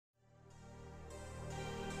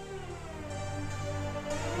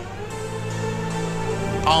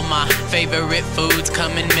All my favorite foods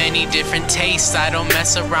come in many different tastes. I don't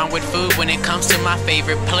mess around with food when it comes to my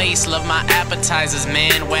favorite place. Love my appetizers,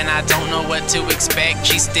 man, when I don't know what to expect.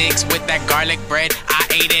 Cheese sticks with that garlic bread, I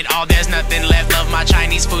ate it all, there's nothing left. Love my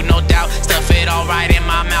Chinese food, no doubt, stuff it all right in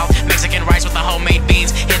my mouth. Mexican rice with the homemade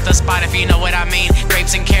beans, hit the spot if you know what I mean.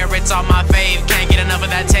 Grapes and carrots are my fave, can't get enough of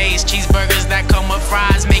that taste. Cheeseburgers that come with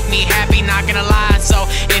fries make me happy, not gonna lie. So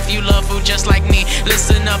if you love food just like me,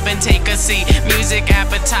 listen up and take a seat.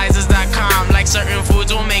 MusicAppetizers.com. Like certain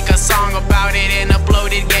foods, we'll make a song about it and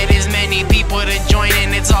upload it. Get as many people to join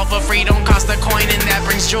in, it's all for free, don't cost a coin, and that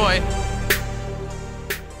brings joy.